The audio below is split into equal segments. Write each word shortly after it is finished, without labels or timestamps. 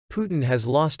Putin has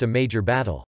lost a major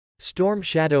battle. Storm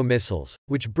Shadow missiles,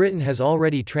 which Britain has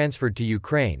already transferred to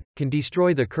Ukraine, can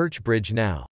destroy the Kerch Bridge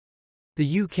now.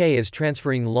 The UK is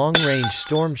transferring long-range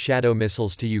Storm Shadow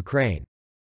missiles to Ukraine.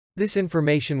 This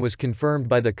information was confirmed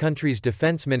by the country's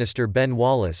Defence Minister Ben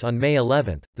Wallace on May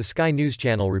 11, the Sky News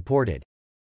Channel reported.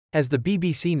 As the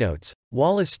BBC notes,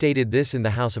 Wallace stated this in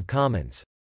the House of Commons.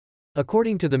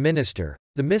 According to the minister,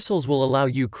 the missiles will allow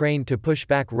Ukraine to push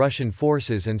back Russian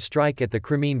forces and strike at the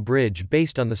Crimean Bridge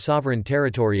based on the sovereign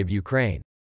territory of Ukraine.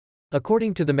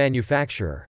 According to the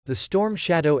manufacturer, the Storm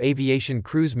Shadow aviation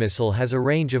cruise missile has a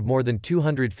range of more than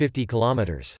 250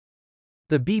 kilometers.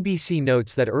 The BBC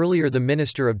notes that earlier the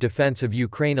Minister of Defense of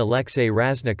Ukraine Alexei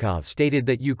Raznikov stated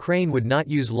that Ukraine would not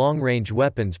use long-range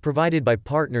weapons provided by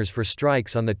partners for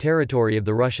strikes on the territory of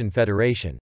the Russian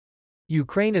Federation.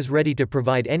 Ukraine is ready to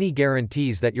provide any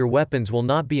guarantees that your weapons will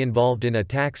not be involved in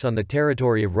attacks on the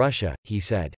territory of Russia, he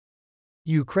said.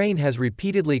 Ukraine has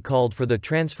repeatedly called for the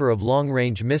transfer of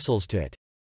long-range missiles to it.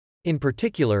 In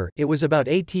particular, it was about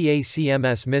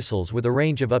ATACMS missiles with a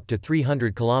range of up to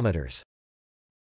 300 kilometers.